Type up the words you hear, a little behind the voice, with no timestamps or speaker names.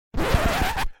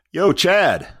Yo,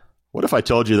 Chad, what if I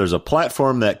told you there's a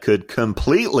platform that could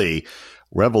completely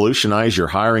revolutionize your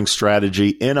hiring strategy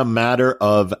in a matter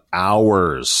of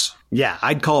hours? Yeah,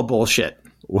 I'd call bullshit.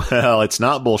 Well, it's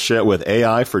not bullshit with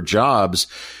AI for Jobs,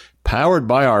 powered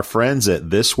by our friends at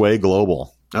This Way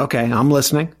Global. Okay, I'm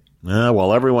listening.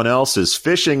 While everyone else is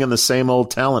fishing in the same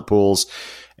old talent pools,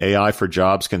 AI for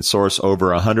Jobs can source over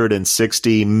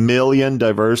 160 million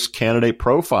diverse candidate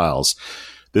profiles.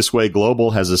 This Way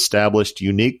Global has established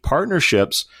unique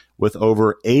partnerships with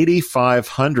over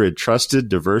 8,500 trusted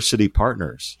diversity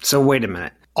partners. So wait a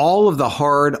minute. All of the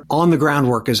hard on-the-ground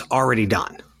work is already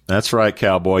done. That's right,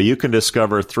 cowboy. You can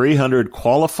discover 300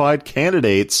 qualified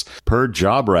candidates per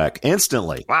job rec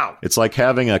instantly. Wow. It's like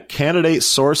having a candidate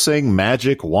sourcing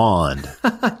magic wand.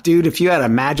 Dude, if you had a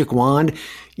magic wand,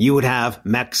 you would have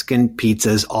Mexican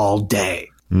pizzas all day.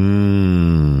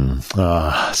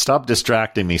 Stop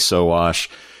distracting me, Sowash.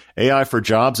 AI for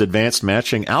Jobs advanced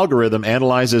matching algorithm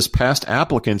analyzes past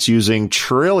applicants using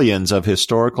trillions of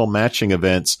historical matching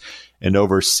events and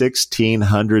over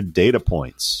 1,600 data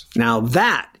points. Now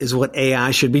that is what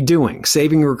AI should be doing,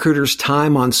 saving recruiters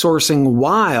time on sourcing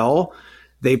while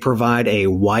they provide a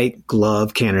white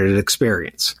glove candidate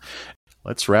experience.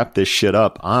 Let's wrap this shit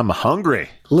up. I'm hungry.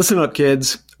 Listen up,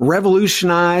 kids.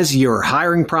 Revolutionize your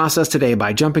hiring process today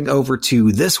by jumping over to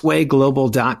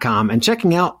thiswayglobal.com and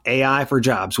checking out AI for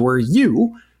Jobs, where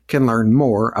you can learn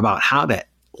more about how to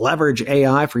leverage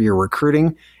AI for your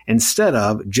recruiting instead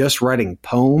of just writing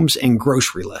poems and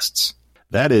grocery lists.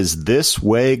 That is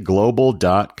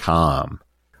thiswayglobal.com.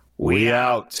 We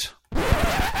out.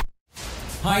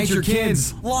 Hide your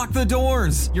kids. Lock the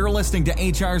doors. You're listening to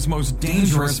HR's most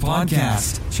dangerous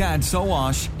podcast. Chad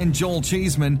Sowash and Joel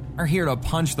Cheeseman are here to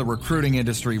punch the recruiting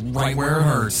industry right where it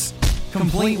hurts.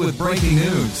 Complete with breaking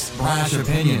news, brash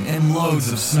opinion, and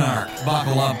loads of snark.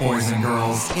 Buckle up, boys and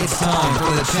girls. It's time for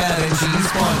the Chad and Cheese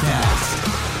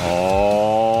Podcast.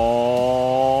 Oh,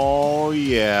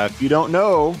 yeah. If you don't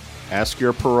know, ask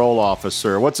your parole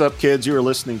officer. What's up, kids? You are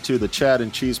listening to the Chad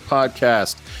and Cheese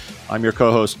Podcast. I'm your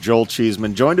co-host, Joel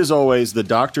Cheeseman, joined as always, the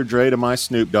Dr. Dre to my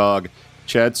Snoop Dogg,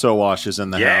 Chad Sowash is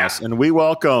in the house. And we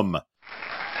welcome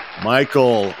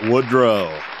Michael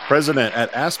Woodrow, president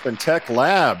at Aspen Tech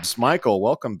Labs. Michael,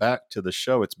 welcome back to the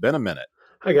show. It's been a minute.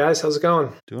 Hi, guys. How's it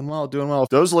going? Doing well, doing well.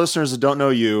 Those listeners that don't know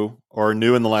you or are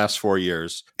new in the last 4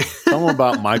 years, tell them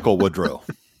about Michael Woodrow.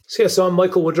 So I'm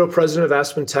Michael Woodrow, president of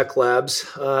Aspen Tech Labs.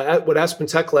 What Aspen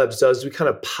Tech Labs does, we kind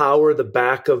of power the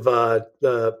back of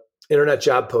the internet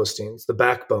job postings, the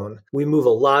backbone. We move a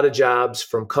lot of jobs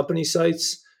from company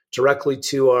sites directly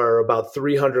to our about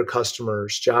 300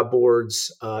 customers, job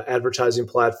boards, advertising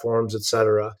platforms, et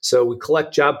cetera. So we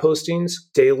collect job postings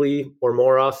daily or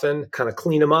more often, kind of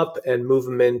clean them up and move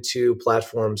them into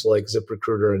platforms like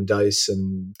ZipRecruiter and Dice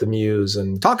and The Muse.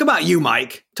 And talk about you,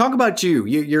 Mike. Talk about you.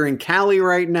 You're in Cali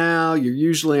right now. You're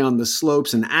usually on the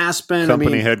slopes in Aspen.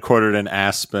 Company headquartered in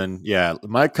Aspen. Yeah,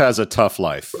 Mike has a tough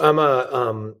life. I'm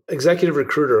a executive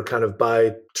recruiter kind of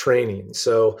by training.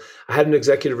 So I had an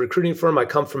executive recruiting firm. I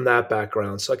come from that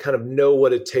background. So I kind of know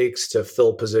what it takes to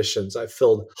fill positions. I've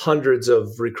filled hundreds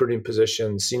of recruiting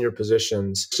positions, senior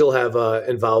positions, still have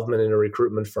involvement in a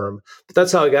recruitment firm. But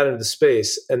that's how I got into the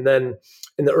space. And then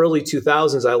in the early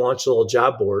 2000s, I launched a little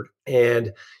job board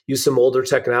and used some older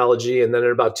technology. And then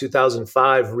in about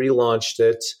 2005, relaunched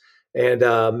it and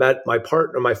met my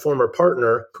former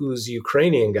partner, who's a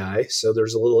Ukrainian guy. So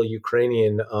there's a little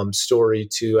Ukrainian story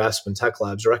to Aspen Tech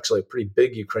Labs, or actually a pretty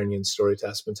big Ukrainian story to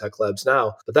Aspen Tech Labs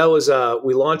now. But that was,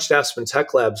 we launched Aspen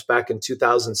Tech Labs back in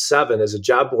 2007 as a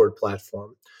job board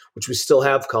platform, which we still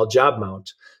have, called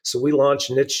JobMount. So we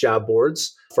launched niche job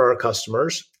boards for our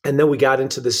customers. And then we got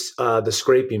into this, the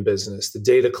scraping business, the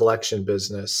data collection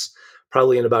business,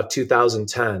 probably in about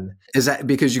 2010. Is that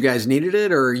because you guys needed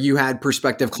it, or you had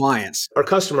prospective clients? Our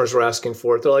customers were asking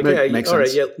for it. They're like, "Hey, all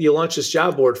right, you launched this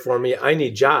job board for me. I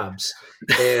need jobs."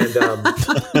 And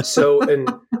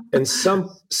some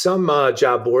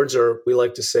job boards, or we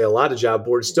like to say a lot of job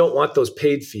boards, don't want those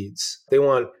paid feeds. They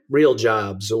want real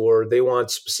jobs, or they want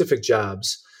specific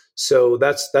jobs. So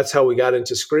that's how we got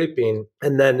into scraping.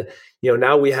 And then,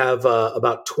 now we have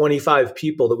about 25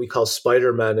 people that we call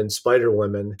Spider-Men and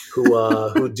Spider-Women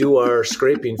who do our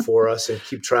scraping for us and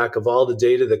keep track of all the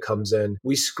data that comes in.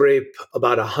 We scrape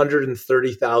about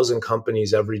 130,000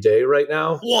 companies every day right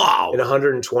now. Wow. In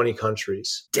 120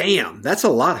 countries. Damn, that's a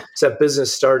lot. So that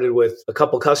business started with a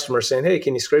couple customers saying, "Hey,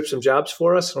 can you scrape some jobs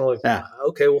for us?" And we're like,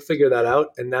 "Okay, we'll figure that out."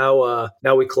 And now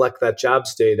we collect that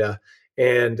jobs data.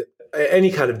 And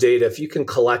any kind of data, if you can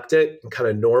collect it and kind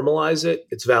of normalize it,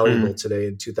 it's valuable today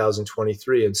in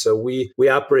 2023. And so we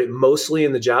operate mostly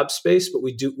in the job space, but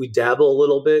we dabble a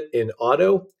little bit in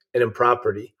auto and in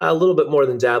property. A little bit more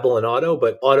than dabble in auto,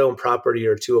 but auto and property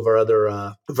are two of our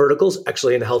other verticals,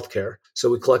 actually in healthcare. So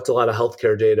we collect a lot of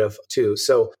healthcare data too.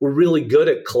 So we're really good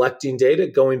at collecting data,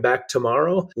 going back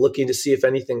tomorrow, looking to see if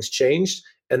anything's changed,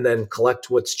 and then collect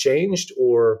what's changed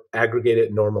or aggregate it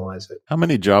and normalize it. How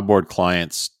many job board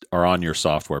clients are on your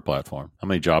software platform? How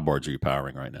many job boards are you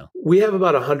powering right now? We have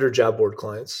about 100 job board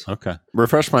clients. Okay.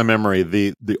 Refresh my memory.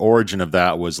 The origin of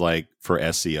that was like for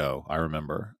SEO, I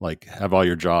remember. Like have all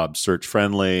your jobs search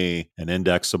friendly and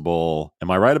indexable. Am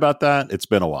I right about that? It's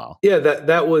been a while. Yeah,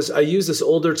 that was, I used this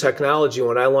older technology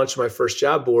when I launched my first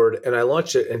job board, and I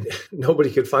launched it and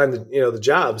nobody could find the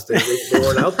jobs. They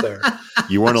weren't out there.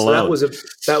 You weren't alone.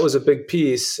 That was a big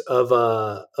piece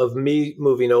of me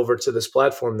moving over to this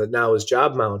platform that now is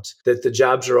JobMount, that the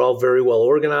jobs are all very well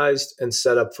organized and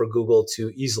set up for Google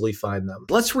to easily find them.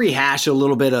 Let's rehash a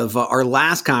little bit of our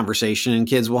last conversation, and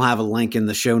kids, we'll have a link in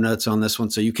the show notes on this one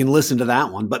so you can listen to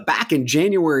that one. But back in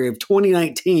January of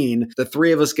 2019, the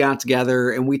three of us got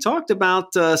together and we talked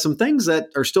about some things that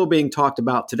are still being talked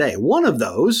about today. One of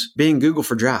those being Google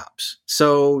for Jobs.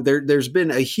 So there's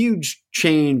been a huge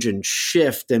change and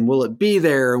shift, and will it be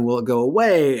there and will it go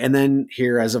away? And then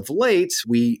here as of late,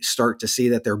 we start to see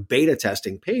that they're beta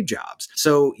testing paid jobs.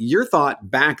 So your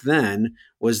thought back then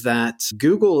was that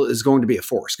Google is going to be a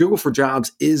force. Google for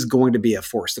Jobs is going to be a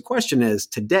force. The question is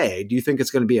today, do you think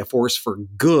it's going to be a force for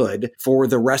good for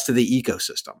the rest of the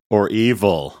ecosystem? Or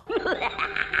evil?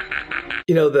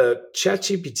 The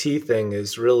ChatGPT thing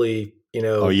is really,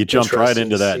 you jumped right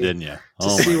into that, didn't you? To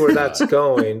see where that's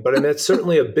going. But I mean, it's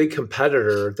certainly a big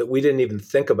competitor that we didn't even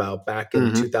think about back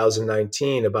in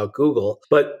 2019 about Google.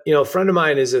 But, a friend of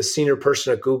mine is a senior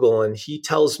person at Google, and he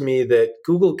tells me that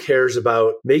Google cares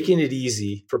about making it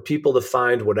easy for people to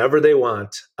find whatever they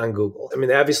want on Google. I mean,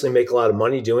 they obviously make a lot of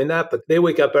money doing that, but they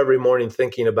wake up every morning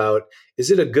thinking about, is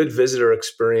it a good visitor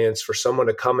experience for someone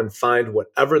to come and find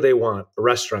whatever they want, a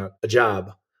restaurant, a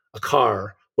job, a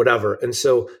car, whatever. And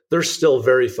so they're still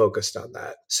very focused on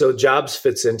that. So jobs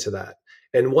fits into that.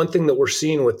 And one thing that we're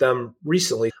seeing with them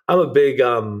recently, I'm a big, I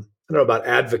don't know about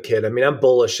advocate. I mean, I'm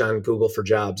bullish on Google for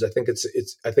Jobs. I think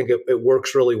it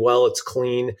works really well. It's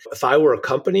clean. If I were a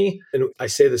company, and I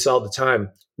say this all the time,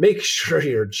 make sure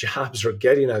your jobs are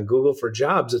getting on Google for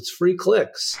Jobs. It's free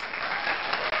clicks.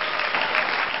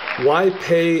 Why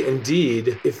pay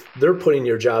Indeed if they're putting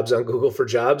your jobs on Google for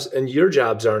Jobs and your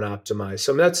jobs aren't optimized?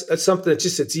 So I mean, that's something that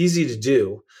it's easy to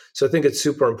do. So I think it's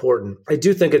super important. I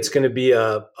do think it's going to be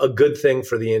a good thing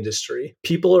for the industry.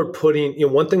 People are putting,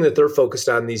 one thing that they're focused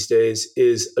on these days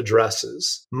is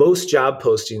addresses. Most job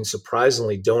postings,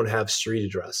 surprisingly, don't have street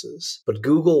addresses. But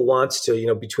Google wants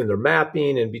to, between their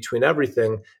mapping and between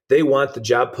everything, they want the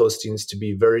job postings to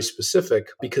be very specific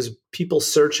because people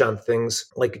search on things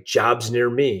like jobs near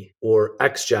me or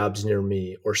X jobs near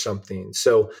me or something.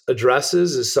 So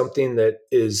addresses is something that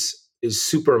is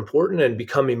super important and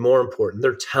becoming more important.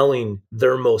 They're telling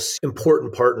their most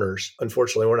important partners,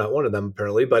 unfortunately, we're not one of them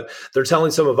apparently, but they're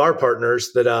telling some of our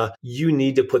partners that you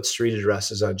need to put street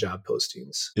addresses on job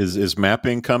postings. Is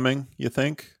mapping coming, you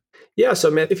think? Yeah.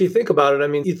 So, man, if you think about it, I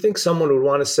mean, you think someone would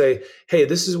want to say, hey,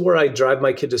 this is where I drive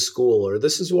my kid to school, or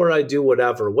this is where I do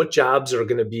whatever. What jobs are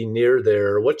going to be near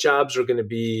there? What jobs are going to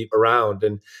be around?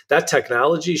 And that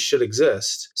technology should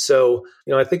exist. So,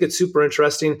 I think it's super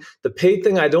interesting. The paid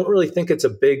thing, I don't really think it's a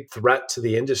big threat to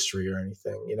the industry or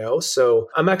anything, So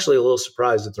I'm actually a little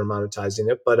surprised that they're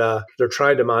monetizing it, but they're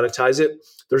trying to monetize it.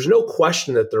 There's no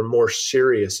question that they're more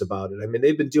serious about it. I mean,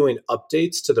 they've been doing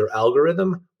updates to their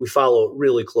algorithm. We follow it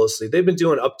really closely. They've been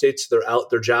doing updates to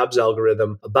their jobs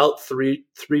algorithm about three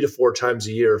to four times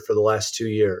a year for the last 2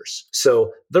 years.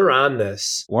 So they're on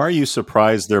this. Why are you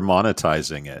surprised they're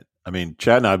monetizing it? I mean,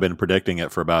 Chad and I have been predicting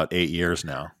it for about 8 years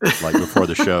now, like before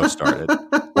the show started.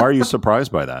 Why are you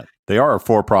surprised by that? They are a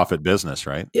for-profit business,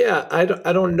 right? Yeah, I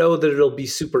don't know that it'll be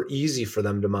super easy for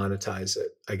them to monetize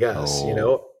it, I guess,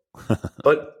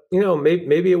 But,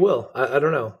 maybe it will. I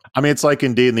don't know. I mean, it's like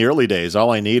Indeed in the early days.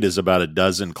 All I need is about a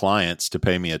dozen clients to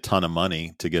pay me a ton of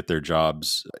money to get their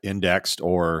jobs indexed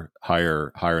or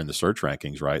higher in the search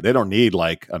rankings, right? They don't need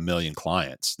like 1 million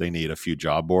clients. They need a few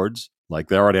job boards. Like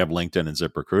they already have LinkedIn and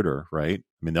ZipRecruiter, right?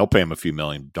 I mean, they'll pay them a few $1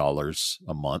 million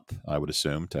a month, I would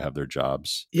assume, to have their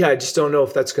jobs. Yeah, I just don't know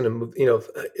if that's going to move.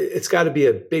 It's got to be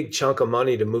a big chunk of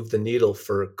money to move the needle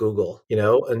for Google,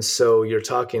 And so you're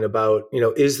talking about,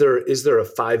 is there a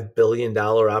 $5 billion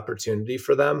opportunity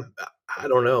for them? I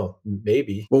don't know,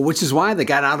 maybe. Well, which is why they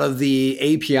got out of the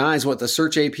APIs, the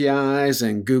search APIs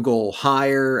and Google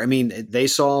Hire. I mean, they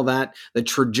saw that the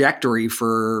trajectory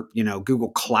for,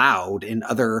 Google Cloud and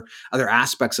other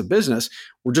aspects of business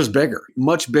were just bigger,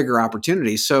 much bigger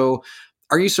opportunities. So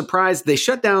are you surprised they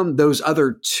shut down those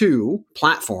other two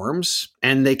platforms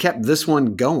and they kept this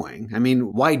one going? I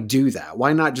mean, why do that?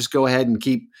 Why not just go ahead and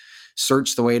keep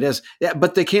search the way it is? Yeah,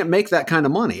 but they can't make that kind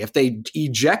of money if they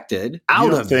ejected out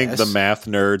of this. You don't think this. the math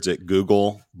nerds at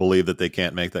Google believe that they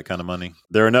can't make that kind of money?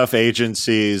 There are enough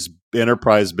agencies,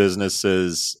 enterprise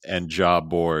businesses, and job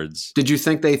boards. Did you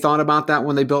think they thought about that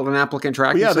when they built an applicant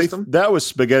tracking system? That was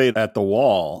spaghetti at the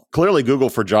wall. Clearly, Google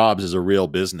for Jobs is a real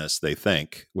business, they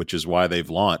think, which is why they've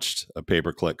launched a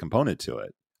pay-per-click component to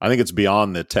it. I think it's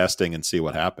beyond the testing and see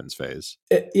what happens phase.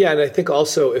 Yeah, and I think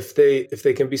also if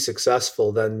they can be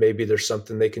successful, then maybe there's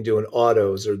something they can do in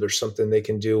autos, or there's something they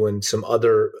can do in some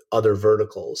other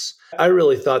verticals. I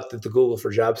really thought that the Google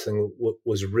for Jobs thing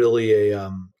was really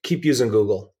a keep using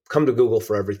Google, come to Google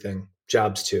for everything,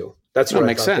 jobs too. That's where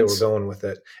I thought they were going with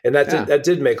it, and that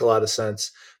did make a lot of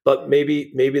sense. But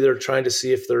maybe they're trying to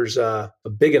see if there's a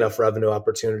big enough revenue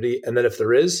opportunity, and then if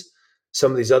there is, some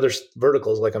of these other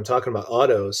verticals, like I'm talking about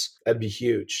autos, that'd be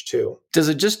huge too. Does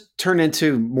it just turn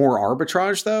into more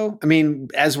arbitrage though? I mean,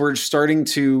 as we're starting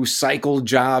to cycle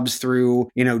jobs through,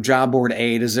 job board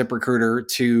A to ZipRecruiter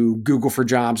to Google for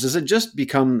Jobs, does it just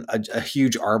become a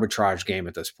huge arbitrage game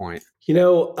at this point?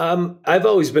 I've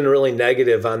always been really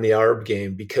negative on the ARB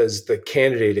game because the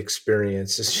candidate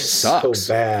experience is just so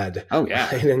bad. Oh yeah.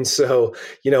 Right? And so,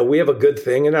 we have a good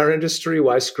thing in our industry.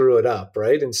 Why screw it up?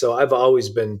 Right. And so I've always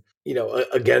been,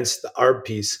 against the ARB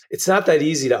piece. It's not that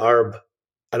easy to ARB,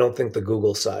 I don't think, the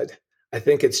Google side. I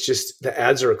think it's just the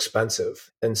ads are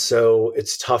expensive. And so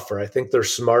it's tougher. I think they're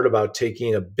smart about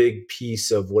taking a big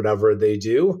piece of whatever they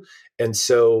do. And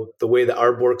so the way the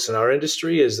ARB works in our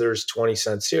industry is there's 20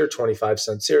 cents here, 25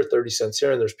 cents here, 30 cents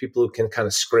here. And there's people who can kind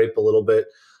of scrape a little bit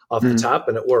off the top,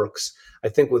 and it works. I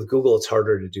think with Google, it's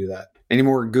harder to do that. Any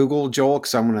more Google, Joel?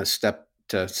 Because I'm going to step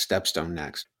to StepStone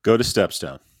next. Go to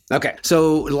StepStone. Okay.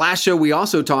 So last show, we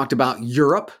also talked about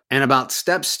Europe and about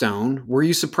StepStone. Were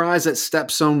you surprised that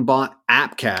StepStone bought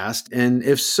Appcast? And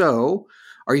if so,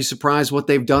 are you surprised what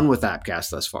they've done with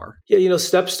Appcast thus far? Yeah,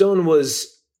 StepStone was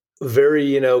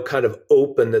very, kind of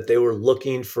open that they were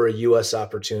looking for a U.S.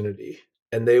 opportunity.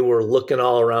 And they were looking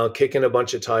all around, kicking a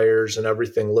bunch of tires and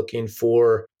everything, looking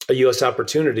for a U.S.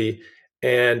 opportunity.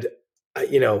 And I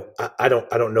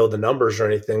don't know the numbers or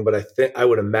anything, but I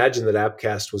would imagine that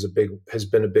Appcast has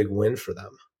been a big win for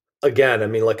them. Again, I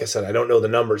mean, like I said, I don't know the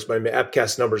numbers, but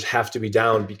Appcast numbers have to be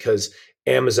down because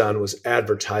Amazon was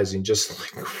advertising just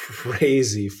like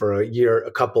crazy for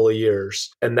a couple of years.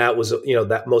 And that was,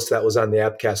 that most of that was on the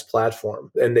Appcast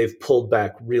platform. And they've pulled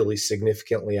back really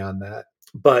significantly on that.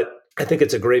 But I think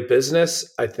it's a great business.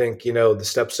 I think, the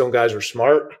StepStone guys are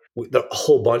smart. A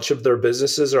whole bunch of their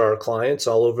businesses are our clients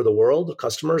all over the world,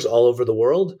 customers all over the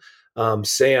world.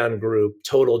 Seon Group,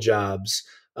 Total Jobs,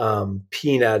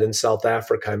 Peanut in South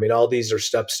Africa. I mean, all these are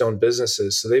StepStone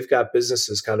businesses. So they've got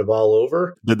businesses kind of all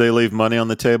over. Did they leave money on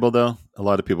the table, though? A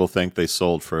lot of people think they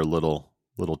sold for a little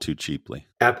too cheaply.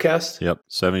 Appcast? Yep.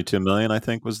 $72 million, I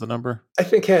think, was the number. I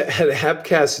think had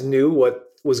Appcast knew what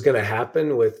was going to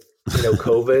happen with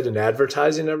COVID and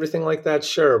advertising and everything like that,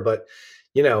 sure. But,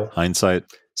 hindsight.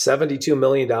 $72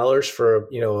 million for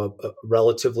a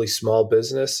relatively small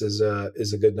business is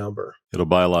a good number. It'll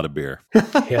buy a lot of beer.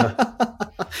 Yeah.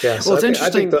 So it's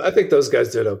interesting. I think those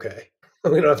guys did okay.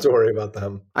 We don't have to worry about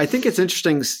them. I think it's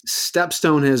interesting.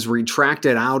 StepStone has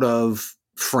retracted out of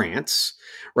France,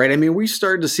 right? I mean, we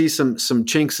started to see some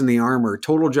chinks in the armor.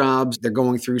 Total Jobs, they're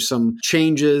going through some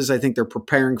changes. I think they're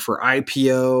preparing for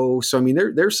IPO. So, I mean,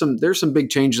 there's some big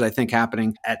changes, I think,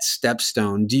 happening at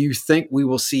StepStone. Do you think we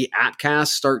will see Appcast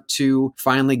start to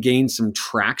finally gain some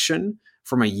traction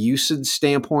from a usage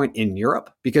standpoint in Europe?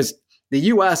 Because the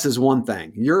US is one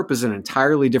thing. Europe is an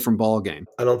entirely different ballgame.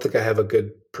 I don't think I have a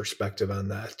good perspective on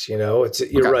that.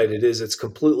 You're right. It is. It's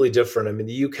completely different. I mean,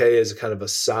 the UK is kind of a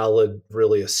solid,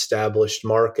 really established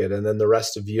market. And then the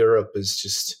rest of Europe is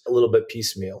just a little bit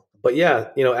piecemeal. But yeah,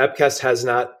 Appcast has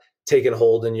not taken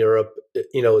hold in Europe,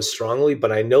 as strongly,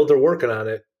 but I know they're working on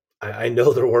it. I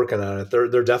know they're working on it.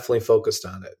 They're definitely focused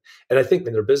on it. And I think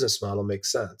their business model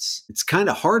makes sense. It's kind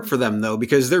of hard for them though,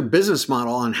 because their business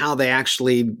model on how they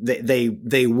actually,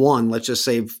 they won, let's just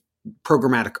say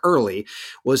programmatic early,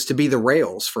 was to be the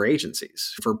rails for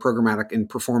agencies for programmatic and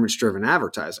performance driven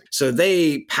advertising. So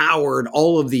they powered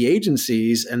all of the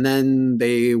agencies, and then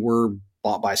they were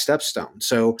bought by StepStone.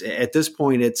 So at this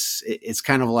point, it's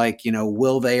kind of like,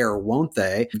 will they or won't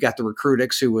they? You've got the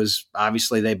Recruitix, who was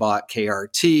obviously they bought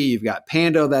KRT. You've got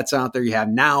Pando that's out there. You have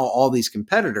now all these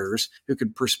competitors who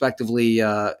could prospectively,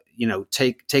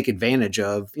 take advantage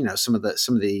of, some of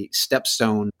the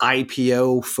StepStone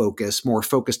IPO focus, more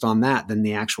focused on that than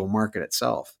the actual market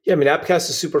itself. Yeah, I mean, Appcast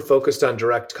is super focused on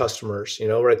direct customers,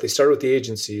 right? They started with the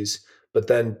agencies, but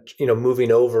then,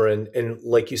 moving over and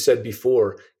like you said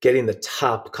before, getting the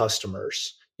top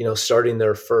customers, starting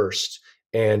there first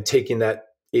and taking that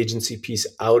agency piece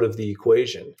out of the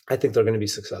equation. I think they're going to be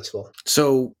successful.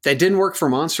 So that didn't work for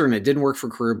Monster and it didn't work for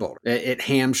Career Builder. It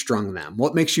hamstrung them.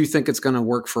 What makes you think it's going to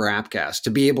work for Appcast to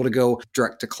be able to go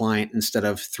direct to client instead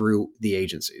of through the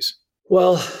agencies?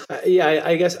 Well, yeah,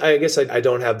 I guess I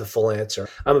don't have the full answer.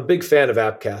 I'm a big fan of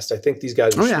Appcast. I think these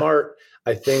guys are smart.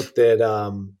 I think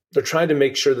that they're trying to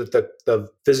make sure that the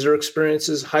visitor experience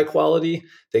is high quality.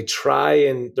 They try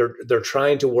and they're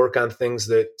trying to work on things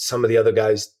that some of the other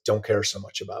guys don't care so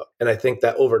much about. And I think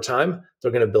that over time,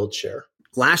 they're going to build share.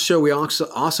 Last show, we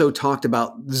also talked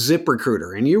about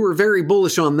ZipRecruiter, and you were very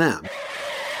bullish on them.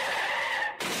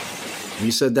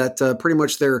 You said that pretty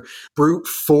much their brute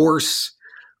force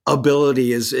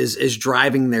ability is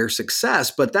driving their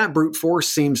success, but that brute force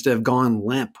seems to have gone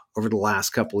limp over the last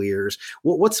couple of years.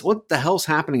 What the hell's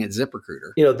happening at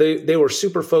ZipRecruiter? They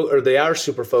were they are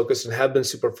super focused and have been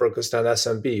super focused on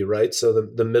SMB, right? So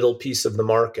the middle piece of the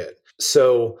market.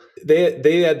 So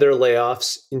they had their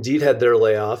layoffs, Indeed had their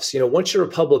layoffs. Once you're a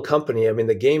public company, I mean,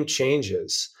 the game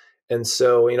changes. And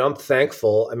so, I'm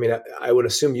thankful. I mean, I would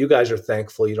assume you guys are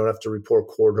thankful you don't have to report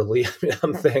quarterly. I mean,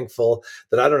 I'm thankful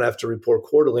that I don't have to report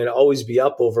quarterly and always be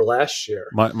up over last year.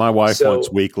 My wife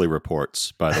wants weekly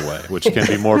reports, by the way, which can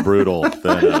be more brutal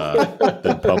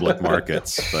than public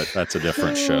markets, but that's a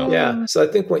different show. Yeah. So I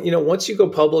think once you go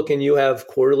public and you have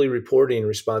quarterly reporting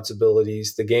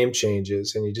responsibilities, the game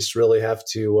changes and you just really have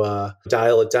to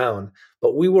dial it down.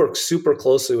 But we work super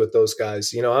closely with those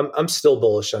guys. I'm still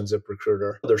bullish on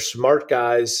ZipRecruiter. They're smart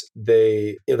guys.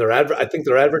 I think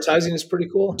their advertising is pretty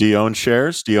cool. Do you own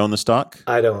shares? Do you own the stock?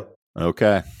 I don't.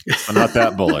 Okay. I'm not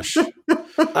that bullish.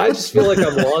 I just feel like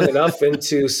I'm long enough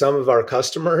into some of our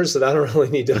customers that I don't really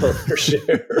need to own their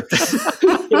shares.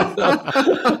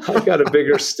 I've got a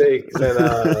bigger stake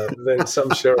than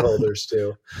some shareholders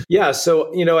do. Yeah,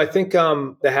 so I think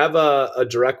they have a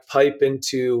direct pipe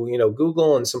into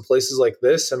Google and some places like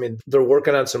this. I mean, they're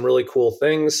working on some really cool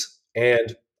things,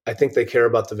 and I think they care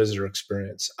about the visitor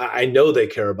experience. I know they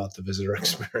care about the visitor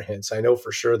experience. I know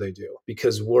for sure they do,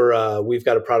 because we've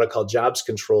got a product called Jobs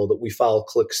Control that we follow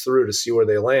clicks through to see where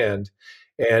they land.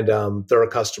 And they're a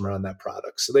customer on that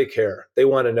product. So they care. They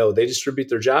want to know. They distribute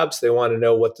their jobs. They want to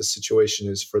know what the situation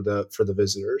is for the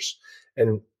visitors.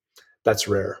 And that's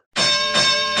rare.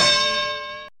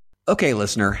 Okay,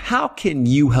 listener, how can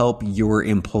you help your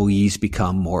employees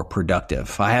become more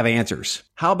productive? I have answers.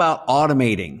 How about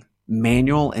automating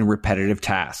manual and repetitive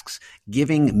tasks,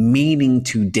 giving meaning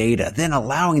to data, then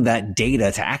allowing that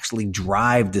data to actually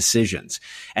drive decisions?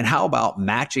 And how about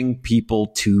matching people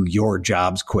to your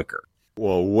jobs quicker?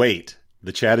 Well, wait.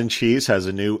 The Chad and Cheese has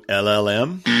a new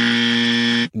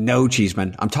LLM? No,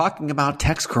 Cheeseman. I'm talking about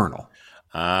TextKernel.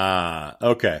 Ah,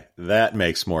 okay. That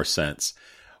makes more sense.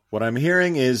 What I'm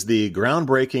hearing is the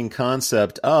groundbreaking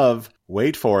concept of,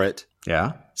 wait for it,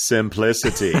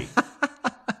 simplicity.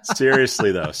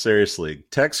 Seriously, though,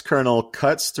 TextKernel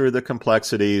cuts through the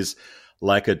complexities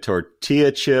like a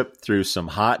tortilla chip through some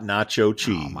hot nacho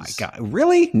cheese. Oh, my God.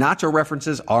 Really? Nacho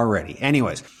references already.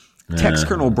 Anyways.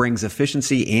 TextKernel brings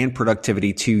efficiency and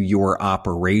productivity to your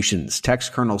operations.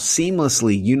 TextKernel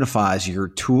seamlessly unifies your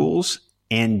tools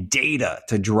and data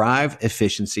to drive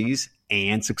efficiencies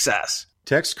and success.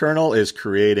 TextKernel is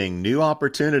creating new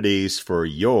opportunities for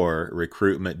your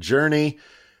recruitment journey,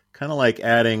 kind of like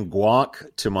adding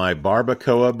guac to my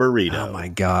barbacoa burrito. Oh, my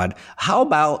God. How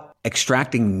about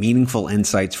extracting meaningful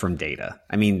insights from data?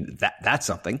 I mean, that's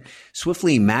something.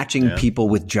 Swiftly matching people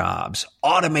with jobs,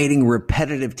 automating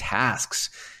repetitive tasks.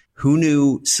 Who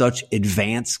knew such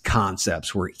advanced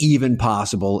concepts were even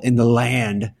possible in the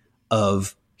land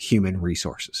of human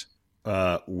resources?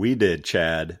 We did,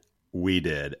 Chad. We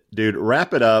did. Dude,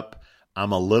 wrap it up.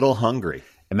 I'm a little hungry.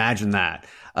 Imagine that.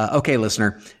 Okay,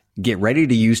 listener, get ready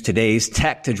to use today's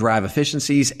tech to drive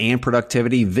efficiencies and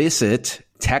productivity. Visit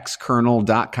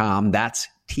TextKernel.com. That's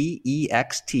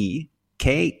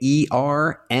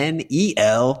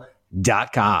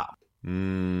TextKernel.com.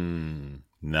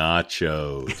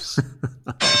 Nachos.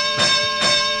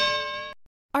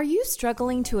 Are you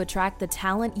struggling to attract the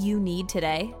talent you need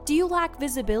today? Do you lack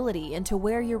visibility into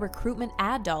where your recruitment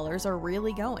ad dollars are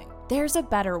really going? There's a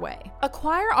better way.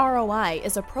 Acquire ROI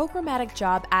is a programmatic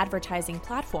job advertising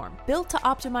platform built to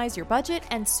optimize your budget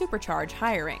and supercharge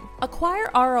hiring. Acquire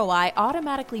ROI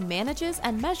automatically manages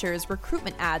and measures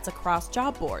recruitment ads across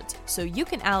job boards, so you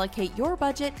can allocate your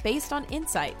budget based on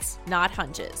insights, not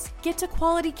hunches. Get to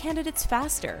quality candidates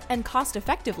faster and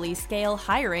cost-effectively scale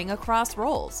hiring across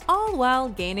roles, all while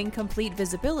gaining complete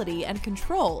visibility and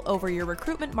control over your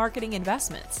recruitment marketing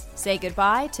investments. Say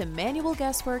goodbye to manual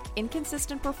guesswork,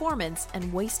 inconsistent performance,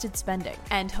 and wasted spending.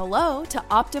 And hello to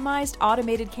optimized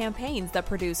automated campaigns that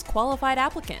produce qualified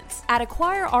applicants. At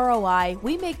Acquire ROI,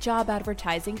 we make job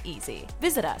advertising easy.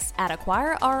 Visit us at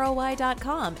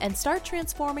acquireroi.com and start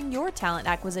transforming your talent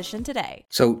acquisition today.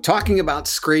 So talking about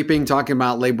scraping, talking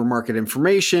about labor market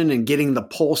information and getting the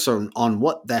pulse on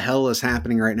what the hell is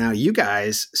happening right now, you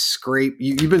guys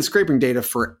you've been scraping data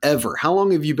forever. How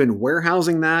long have you been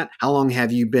warehousing that? How long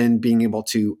have you been being able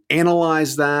to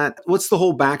analyze that? What's the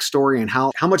whole backstory and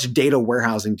how much data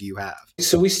warehousing do you have?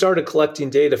 So we started collecting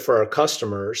data for our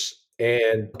customers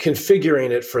and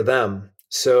configuring it for them.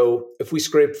 So if we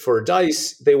scraped for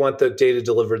Dice, they want the data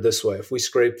delivered this way. If we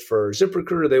scraped for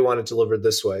ZipRecruiter, they want it delivered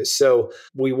this way. So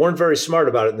we weren't very smart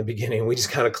about it in the beginning. We just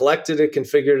kind of collected it,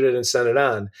 configured it, and sent it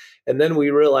on. And then we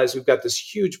realized we've got this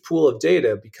huge pool of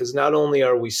data because not only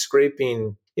are we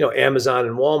scraping, Amazon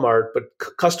and Walmart, but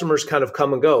customers kind of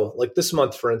come and go. Like this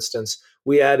month, for instance,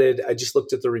 I just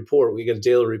looked at the report. We get a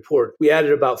daily report. We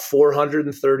added about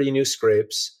 430 new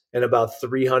scrapes and about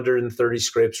 330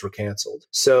 scrapes were canceled.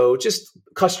 So just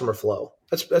customer flow.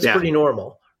 That's pretty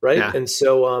normal, right? Yeah. And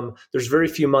so there's very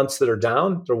few months that are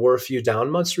down. There were a few down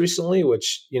months recently,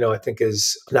 which, I think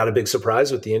is not a big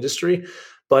surprise with the industry.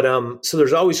 But so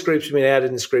there's always scrapes being added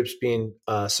and scrapes being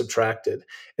subtracted.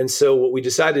 And so what we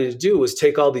decided to do was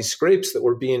take all these scrapes that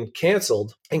were being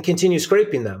canceled and continue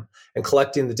scraping them and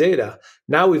collecting the data.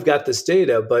 Now we've got this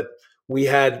data, but we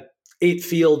had 8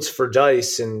 fields for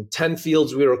Dice and 10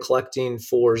 fields we were collecting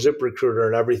for ZipRecruiter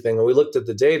and everything. And we looked at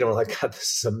the data and we're like, God,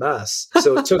 this is a mess.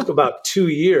 So it took about 2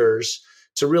 years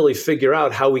to really figure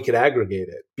out how we could aggregate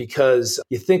it, because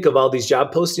you think of all these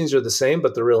job postings are the same,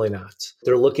 but they're really not.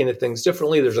 They're looking at things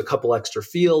differently. There's a couple extra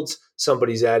fields.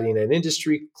 Somebody's adding an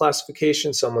industry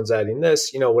classification. Someone's adding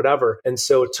this, whatever. And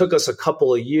so it took us a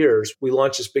couple of years. We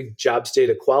launched this big jobs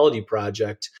data quality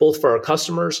project, both for our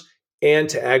customers and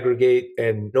to aggregate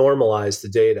and normalize the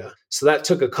data. So that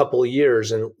took a couple of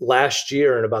years. And last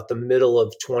year, in about the middle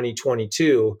of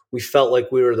 2022, we felt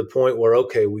like we were at the point where,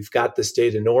 okay, we've got this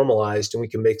data normalized and we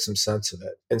can make some sense of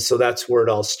it. And so that's where it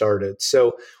all started.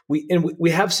 So we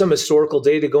have some historical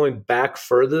data going back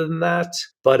further than that,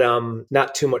 but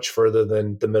not too much further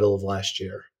than the middle of last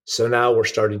year. So now we're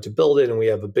starting to build it, and we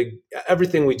have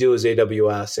everything we do is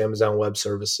AWS, Amazon Web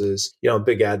Services. I'm a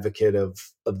big advocate of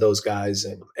those guys,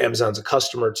 and Amazon's a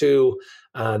customer too.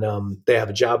 And they have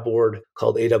a job board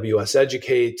called AWS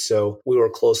Educate. So we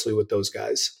work closely with those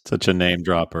guys. Such a name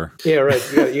dropper. Yeah, right.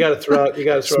 You got to throw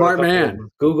out. Smart man.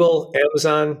 Google,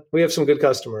 Amazon. We have some good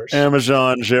customers.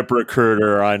 Amazon,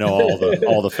 ZipRecruiter. I know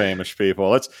all the famous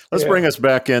people. Let's bring us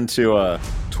back into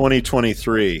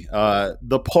 2023.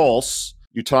 The Pulse.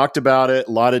 You talked about it, a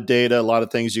lot of data, a lot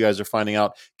of things you guys are finding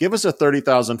out. Give us a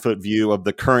 30,000 foot view of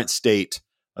the current state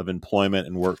of employment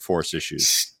and workforce issues.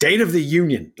 State of the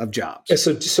union of jobs. Yeah,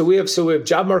 so we have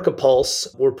Job Market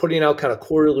Pulse. We're putting out kind of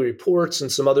quarterly reports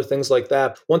and some other things like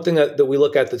that. One thing that we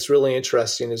look at that's really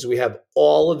interesting is we have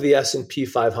all of the S&P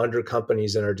 500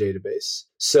 companies in our database.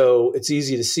 So it's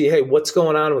easy to see, hey, what's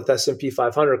going on with S&P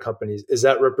 500 companies? Is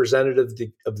that representative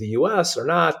of the US or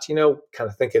not? Kind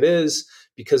of think it is,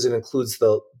 because it includes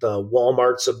the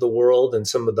Walmarts of the world and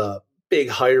some of the big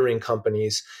hiring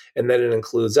companies. And then it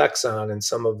includes Exxon and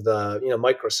some of the,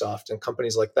 Microsoft and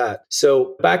companies like that.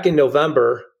 So back in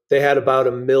November, they had about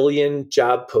 1 million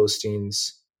job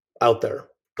postings out there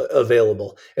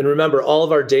available. And remember, all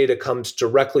of our data comes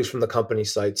directly from the company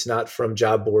sites, not from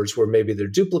job boards where maybe they're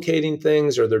duplicating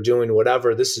things or they're doing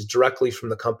whatever. This is directly from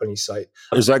the company site.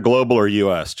 Is that global or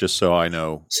US, just so I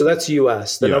know? So that's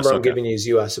US. The number I'm giving you is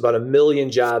US, about 1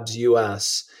 million jobs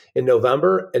US in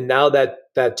November. And now that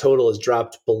total has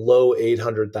dropped below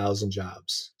 800,000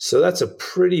 jobs. So that's a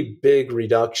pretty big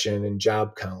reduction in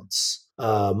job counts,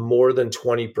 more than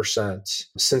 20%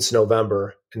 since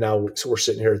November. And now we're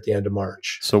sitting here at the end of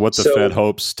March. So what the Fed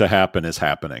hopes to happen is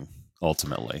happening.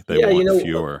 Ultimately, they want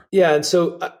fewer. Yeah. And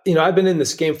so, I've been in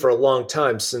this game for a long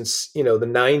time, since, the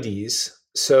 90s.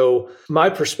 So my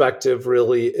perspective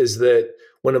really is that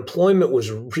when employment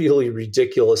was really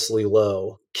ridiculously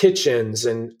low, kitchens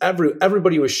and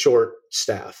everybody was short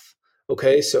staff.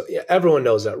 Okay. So yeah, everyone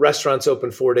knows that. Restaurants open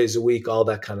 4 days a week, all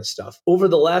that kind of stuff. Over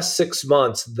the last 6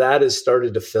 months, that has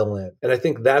started to fill in. And I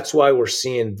think that's why we're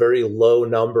seeing very low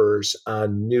numbers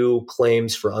on new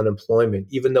claims for unemployment,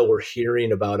 even though we're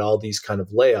hearing about all these kind of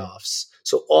layoffs.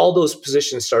 So all those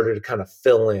positions started to kind of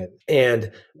fill in.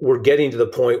 And we're getting to the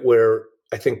point where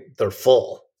I think they're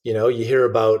full. You hear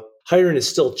about hiring is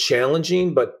still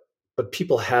challenging, but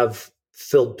people have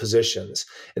filled positions.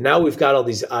 And now we've got all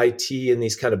these IT and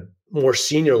these kind of more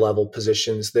senior level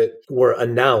positions that were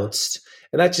announced.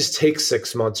 And that just takes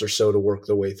 6 months or so to work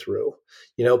their way through.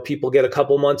 People get a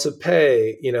couple months of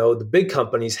pay. The big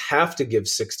companies have to give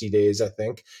 60 days, I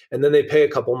think, and then they pay a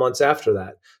couple months after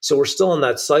that. So we're still in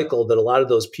that cycle that a lot of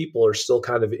those people are still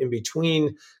kind of in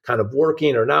between, kind of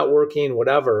working or not working,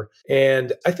 whatever.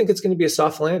 And I think it's going to be a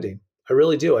soft landing. I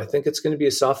really do. I think it's going to be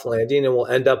a soft landing, and we'll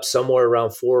end up somewhere around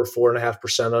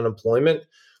 4.5% unemployment,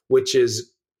 which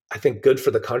is, I think, good for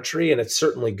the country, and it's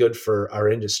certainly good for our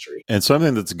industry. And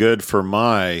something that's good for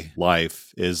my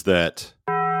life is that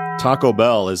Taco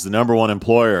Bell is the number one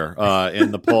employer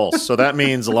in the Pulse. So that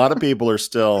means a lot of people are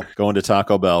still going to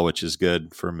Taco Bell, which is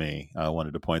good for me. I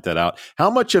wanted to point that out. How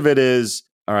much of it is,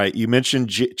 all right, you mentioned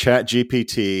Chat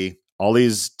GPT. All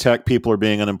these tech people are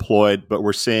being unemployed, but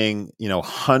we're seeing,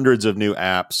 hundreds of new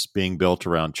apps being built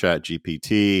around Chat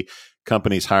GPT.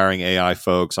 Companies hiring AI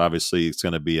folks. Obviously, it's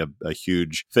going to be a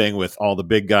huge thing with all the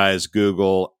big guys,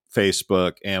 Google,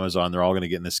 Facebook, Amazon. They're all going to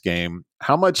get in this game.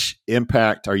 How much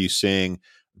impact are you seeing?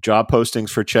 Job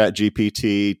postings for Chat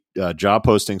GPT, job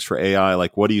postings for AI.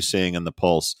 Like, what are you seeing in the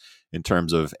Pulse in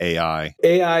terms of AI?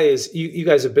 AI is, you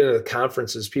guys have been at the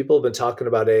conferences. People have been talking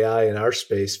about AI in our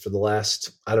space for the last,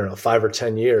 5 or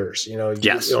 10 years.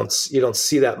 Yes. You don't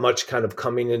see that much kind of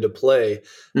coming into play.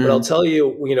 Mm-hmm. But I'll tell you,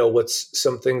 what's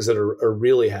some things that are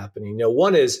really happening.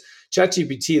 One is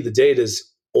ChatGPT, the data is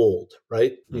old,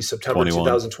 right? September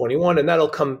 2021, and that'll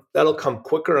come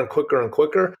quicker and quicker and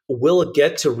quicker. Will it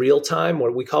get to real time,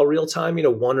 what we call real time,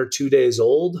 1 or 2 days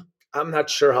old? I'm not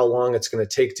sure how long it's going to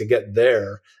take to get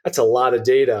there. That's a lot of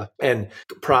data and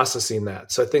processing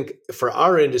that. So I think for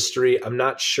our industry, I'm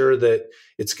not sure that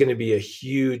it's going to be a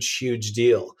huge, huge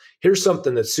deal. Here's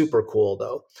something that's super cool,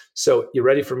 though. So you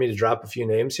ready for me to drop a few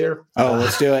names here? Oh,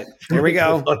 let's do it. Here we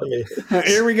go.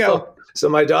 Here we go. So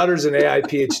my daughter's an AI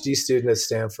PhD student at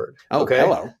Stanford. Oh, okay.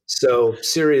 Hello. So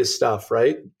serious stuff,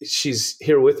 right? She's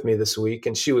here with me this week,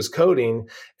 and she was coding,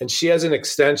 and she has an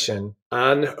extension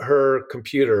on her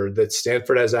computer that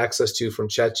Stanford has access to from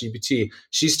ChatGPT.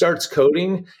 She starts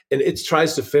coding, and it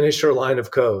tries to finish her line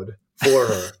of code for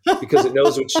her because it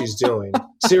knows what she's doing.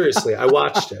 Seriously, I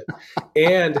watched it.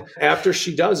 And after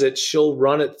she does it, she'll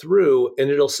run it through, and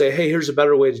it'll say, hey, here's a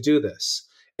better way to do this.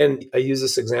 And I use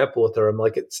this example with her. I'm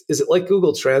like, is it like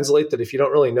Google Translate that if you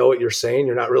don't really know what you're saying,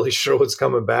 you're not really sure what's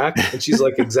coming back? And she's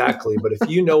like, exactly. But if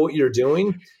you know what you're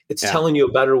doing, it's telling you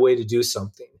a better way to do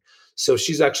something. So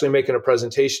she's actually making a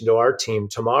presentation to our team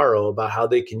tomorrow about how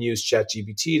they can use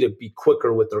ChatGPT to be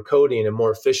quicker with their coding and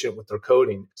more efficient with their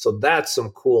coding. So that's some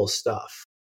cool stuff.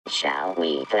 Shall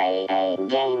we play a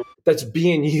game? That's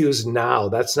being used now.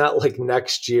 That's not like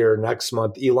next year, next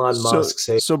month. Elon Musk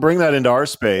say. So bring that into our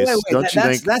space. Don't you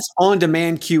think? That's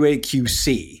on-demand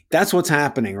QA/QC. That's what's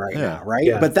happening right now, right?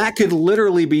 Yeah. But that could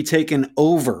literally be taken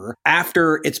over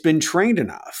after it's been trained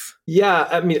enough. Yeah,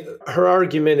 I mean, her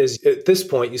argument is at this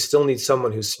point, you still need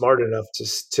someone who's smart enough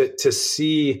to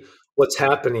see what's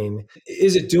happening.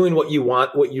 Is it doing what you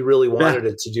want, what you really wanted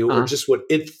it to do, or just what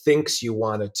it thinks you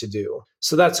want it to do?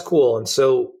 So that's cool. And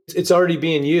so it's already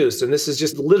being used. And this is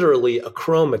just literally a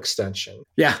Chrome extension.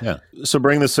 Yeah. So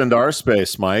bring this into our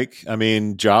space, Mike. I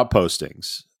mean, job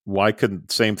postings. Why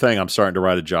couldn't, same thing, I'm starting to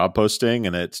write a job posting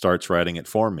and it starts writing it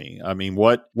for me. I mean,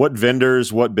 what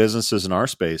vendors, what businesses in our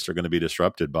space are going to be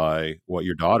disrupted by what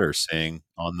your daughter's seeing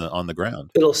on the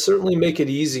ground? It'll certainly make it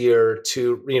easier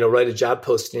to, write a job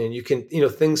posting. And you can,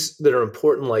 things that are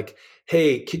important like,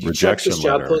 hey, could you check this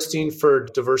job posting for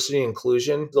diversity and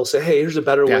inclusion? They'll say, hey, here's a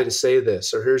better way to say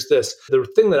this, or here's this. The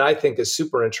thing that I think is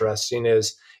super interesting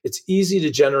is it's easy to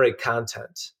generate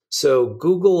content. So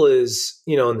Google is,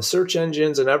 and the search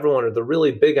engines and everyone they're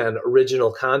really big on original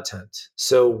content.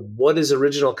 So what is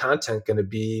original content going to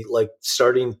be like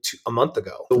starting a month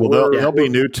ago? Well, there'll be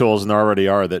new tools, and there already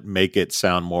are, that make it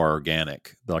sound more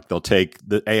organic. Like they'll take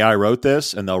the AI wrote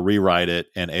this and they'll rewrite it,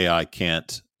 and AI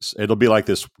can't. It'll be like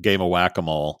this game of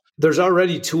whack-a-mole. There's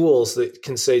already tools that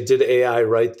can say, did AI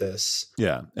write this?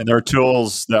 Yeah. And there are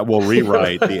tools that will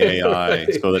rewrite the AI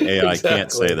so that AI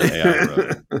can't say that AI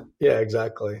wrote it. Yeah,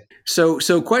 exactly. So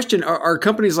question, are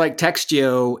companies like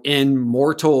Textio in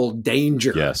mortal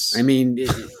danger? Yes. I mean,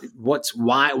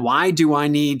 why do I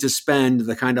need to spend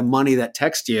the kind of money that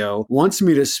Textio wants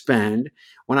me to spend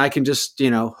when I can just,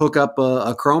 hook up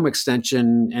a Chrome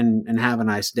extension and have a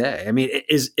nice day? I mean,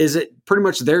 is it pretty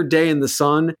much their day in the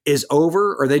sun is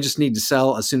over, or they just need to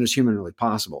sell as soon as humanly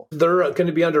possible? They're going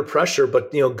to be under pressure,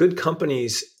 but good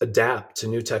companies adapt to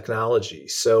new technology.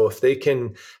 So if they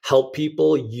can help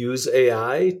people use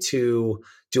AI to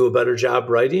do a better job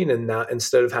writing, and not,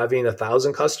 instead of having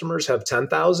 1,000 customers, have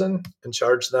 10,000 and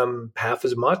charge them half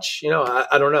as much.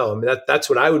 I don't know. I mean, that's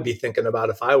what I would be thinking about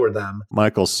if I were them.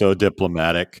 Michael's so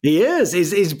diplomatic. He is.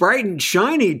 He's bright and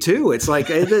shiny too. It's like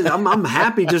I'm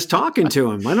happy just talking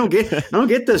to him. I don't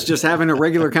get this just having a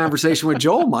regular conversation with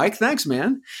Joel. Mike, thanks,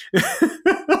 man.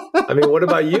 I mean, what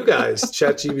about you guys?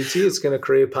 ChatGPT is going to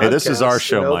create podcasts. Hey, this is our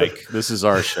show, Mike. This is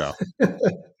our show.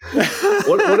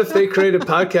 What if they created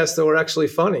podcasts that were actually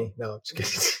funny? No, I'm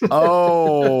just kidding.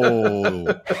 Oh,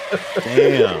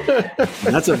 damn.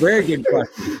 That's a very good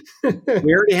question.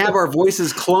 We already have our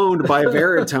voices cloned by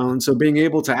Veritone, so being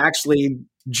able to actually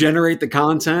generate the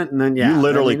content, and then you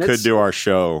literally could do our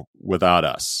show without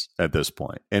us at this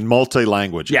point in multi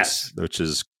languages. Yes, which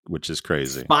is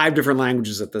crazy. 5 different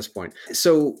languages at this point.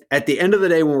 So at the end of the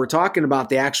day, when we're talking about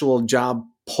the actual job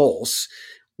pulse,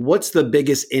 what's the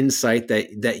biggest insight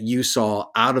that you saw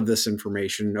out of this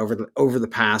information over the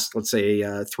past, let's say,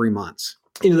 3 months?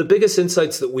 The biggest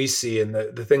insights that we see, and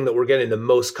the thing that we're getting the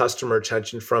most customer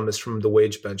attention from, is from the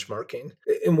wage benchmarking.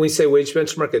 And when we say wage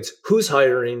benchmark, it's who's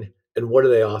hiring and what are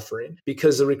they offering?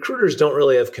 Because the recruiters don't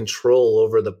really have control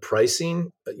over the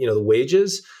pricing, the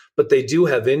wages, but they do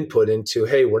have input into,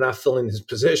 hey, we're not filling these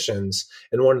positions.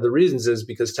 And one of the reasons is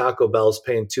because Taco Bell's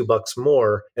paying $2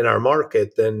 more in our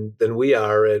market than we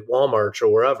are at Walmart or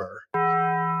wherever.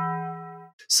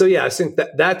 So yeah, I think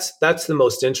that's the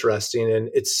most interesting, and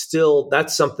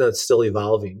that's something that's still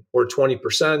evolving. We're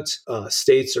 20%.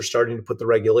 States are starting to put the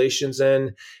regulations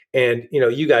in, and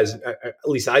you guys, at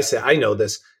least I know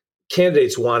this.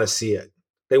 Candidates want to see it.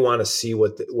 They want to see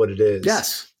what it is.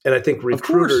 Yes. And I think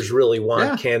recruiters really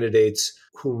want candidates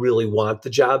who really want the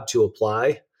job to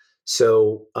apply.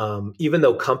 So even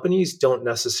though companies don't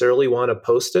necessarily want to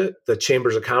post it, the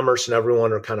chambers of commerce and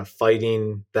everyone are kind of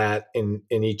fighting that in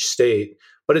each state,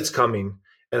 but it's coming.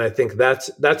 And I think that's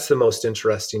the most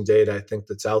interesting data, I think,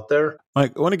 that's out there.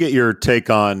 Mike, I want to get your take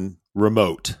on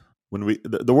remote. When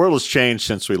the world has changed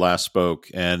since we last spoke,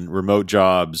 and remote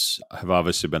jobs have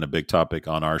obviously been a big topic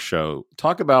on our show.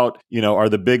 Talk about, are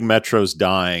the big metros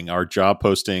dying? Are job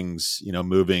postings,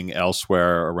 moving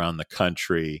elsewhere around the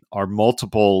country? Are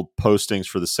multiple postings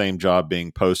for the same job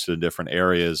being posted in different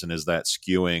areas? And is that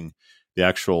skewing the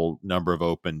actual number of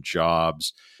open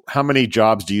jobs? How many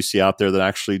jobs do you see out there that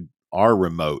actually are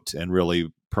remote and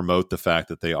really promote the fact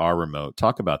that they are remote?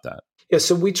 Talk about that. Yeah,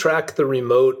 so we track the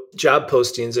remote job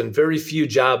postings, and very few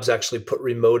jobs actually put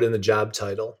remote in the job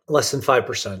title, less than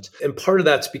 5%. And part of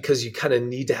that's because you kind of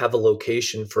need to have a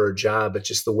location for a job. It's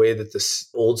just the way that this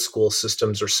old school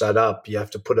systems are set up. You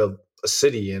have to put a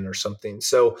city in or something.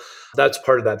 So that's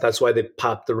part of that. That's why they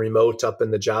pop the remote up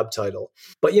in the job title.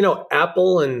 But,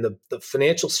 Apple and the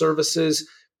financial services,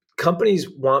 companies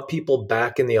want people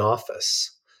back in the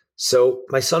office. So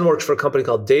my son works for a company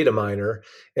called Data Miner,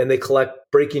 and they collect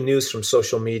breaking news from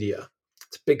social media.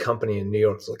 It's a big company in New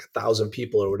York. It's like 1,000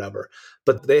 people or whatever.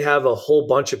 But they have a whole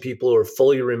bunch of people who are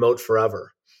fully remote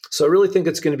forever. So I really think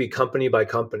it's going to be company by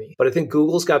company. But I think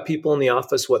Google's got people in the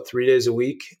office, 3 days a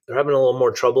week? They're having a little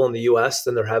more trouble in the US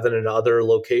than they're having in other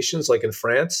locations, like in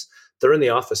France. They're in the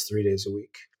office 3 days a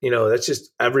week. That's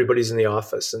just everybody's in the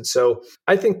office. And so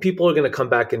I think people are going to come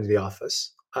back into the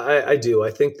office. I do. I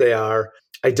think they are.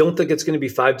 I don't think it's going to be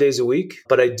 5 days a week,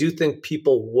 but I do think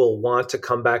people will want to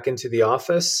come back into the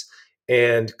office.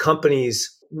 And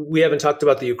companies, we haven't talked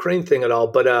about the Ukraine thing at all,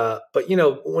 but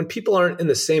when people aren't in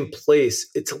the same place,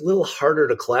 it's a little harder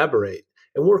to collaborate.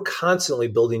 And we're constantly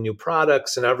building new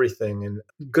products and everything. And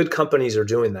good companies are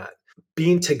doing that.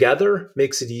 Being together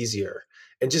makes it easier.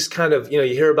 And just kind of, you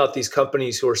hear about these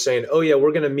companies who are saying, oh yeah,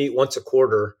 we're going to meet once a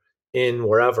quarter in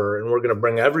wherever, and we're going to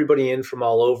bring everybody in from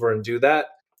all over and do that.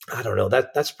 I don't know,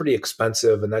 that's pretty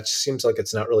expensive, and that just seems like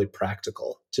it's not really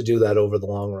practical to do that over the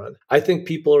long run. I think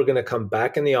people are going to come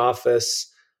back in the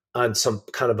office on some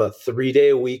kind of a 3-day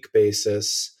a week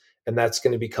basis, and that's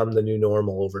going to become the new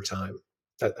normal over time.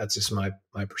 That's just my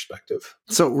perspective.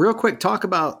 So real quick, talk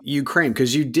about Ukraine,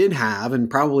 because you did have and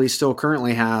probably still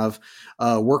currently have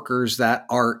workers that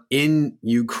are in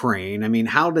Ukraine. I mean,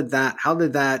 how did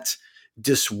that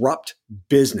disrupt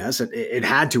business? It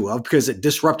had to have, because it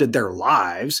disrupted their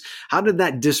lives. How did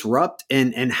that disrupt,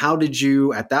 and how did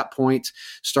you at that point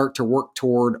start to work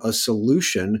toward a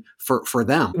solution for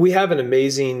them? We have an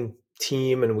amazing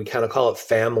team, and we kind of call it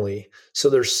family. So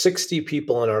there's 60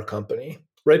 people in our company.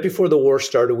 Right before the war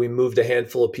started, we moved a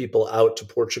handful of people out to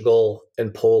Portugal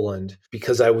and Poland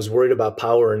because I was worried about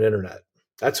power and internet.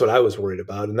 That's what I was worried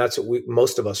about. And that's what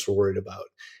most of us were worried about.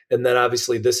 And then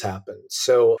obviously this happened.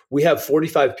 So we have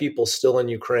 45 people still in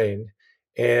Ukraine,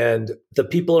 and the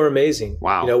people are amazing.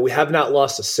 Wow. We have not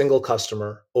lost a single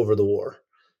customer over the war.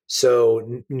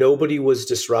 So nobody was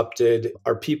disrupted.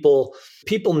 Our people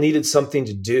needed something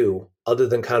to do other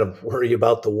than kind of worry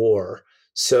about the war.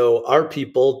 So our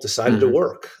people decided to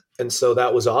work. And so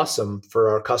that was awesome for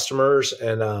our customers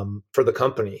and for the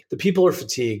company. The people are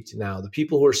fatigued now. The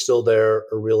people who are still there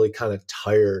are really kind of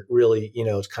tired,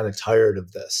 kind of tired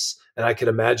of this. And I can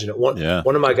imagine it. One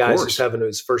of my guys is having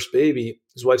his first baby.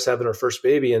 His wife's having her first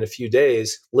baby in a few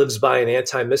days, lives by an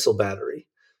anti-missile battery.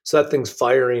 So that thing's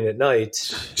firing at night,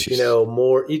 it's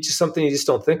just something you just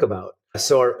don't think about.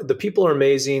 So the people are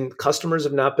amazing. Customers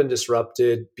have not been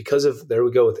disrupted because of, there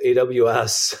we go with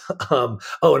AWS.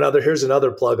 Here's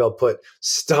another plug I'll put.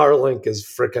 Starlink is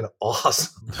freaking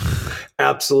awesome.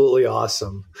 Absolutely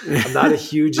awesome. I'm not a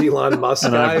huge Elon Musk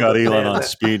and guy. I've got Elon on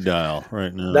speed dial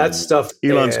right now. That stuff.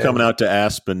 Elon's coming out to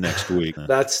Aspen next week.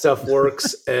 That stuff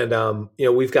works. And,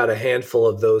 we've got a handful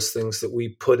of those things that we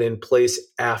put in place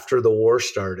after the war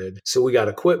started. So we got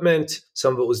equipment.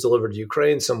 Some of it was delivered to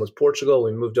Ukraine. Some was Portugal.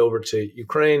 We moved over to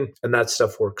Ukraine, and that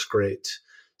stuff works great.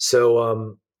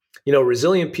 So,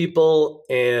 resilient people.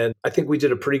 And I think we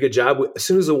did a pretty good job. As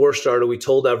soon as the war started, we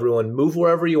told everyone, move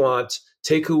wherever you want,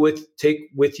 take with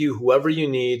you whoever you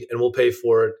need, and we'll pay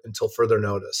for it until further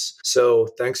notice. So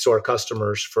thanks to our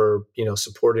customers for,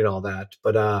 supporting all that.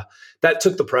 But that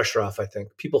took the pressure off, I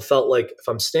think. People felt like if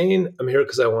I'm staying, I'm here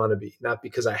because I want to be, not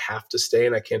because I have to stay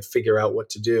and I can't figure out what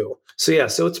to do.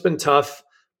 So it's been tough,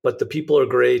 but the people are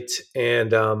great.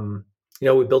 And,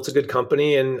 we built a good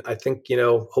company, and I think,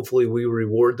 hopefully we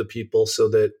reward the people so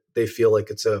that they feel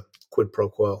like it's a quid pro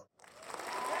quo.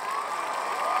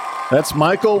 That's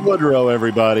Michael Woodrow,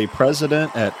 everybody,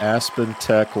 president at Aspen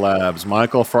Tech Labs.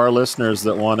 Michael, for our listeners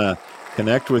that want to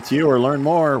connect with you or learn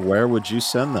more, where would you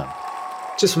send them?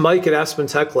 Just Mike at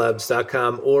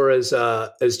aspentechlabs.com, or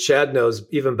as Chad knows,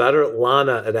 even better,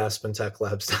 Lana at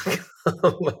aspentechlabs.com.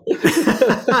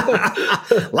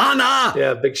 Lana!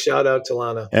 Yeah, big shout out to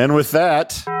Lana. And with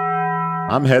that,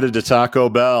 I'm headed to Taco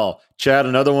Bell. Chad,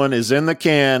 another one is in the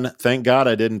can. Thank God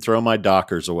I didn't throw my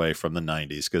Dockers away from the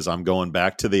 90s, because I'm going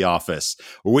back to the office.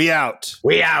 We out.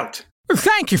 We out.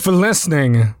 Thank you for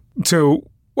listening to,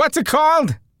 what's it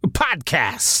called? A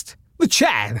podcast. The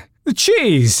Chad. The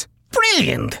Cheese.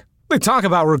 Brilliant. They talk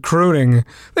about recruiting.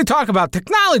 They talk about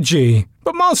technology.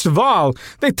 But most of all,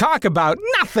 they talk about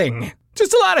nothing.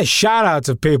 Just a lot of shout-outs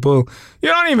of people you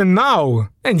don't even know.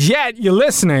 And yet you're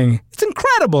listening. It's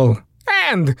incredible.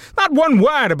 And not one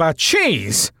word about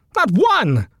cheese. Not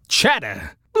one.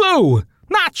 Cheddar. Blue.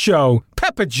 Nacho.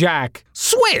 Pepper jack.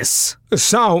 Swiss.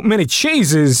 So many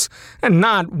cheeses and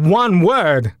not one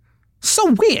word.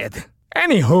 So weird.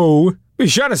 Anywho, be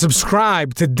sure to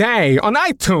subscribe today on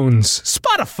iTunes,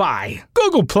 Spotify,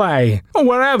 Google Play, or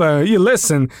wherever you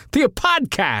listen to your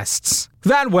podcasts.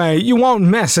 That way you won't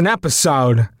miss an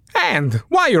episode. And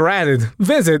while you're at it,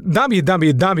 visit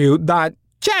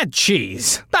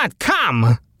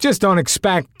www.chadcheese.com. Just don't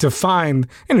expect to find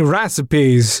any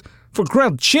recipes for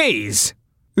grilled cheese.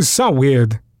 It's so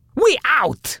weird. We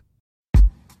out!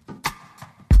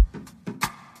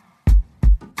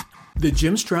 The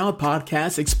Jim Stroud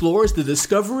Podcast explores the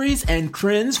discoveries and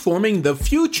trends forming the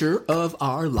future of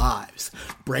our lives.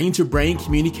 Brain-to-brain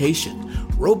communication,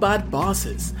 robot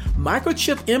bosses,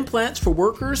 microchip implants for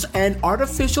workers, and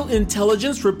artificial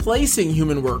intelligence replacing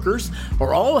human workers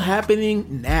are all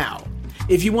happening now.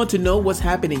 If you want to know what's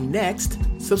happening next,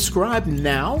 subscribe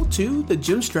now to the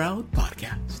Jim Stroud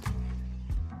Podcast.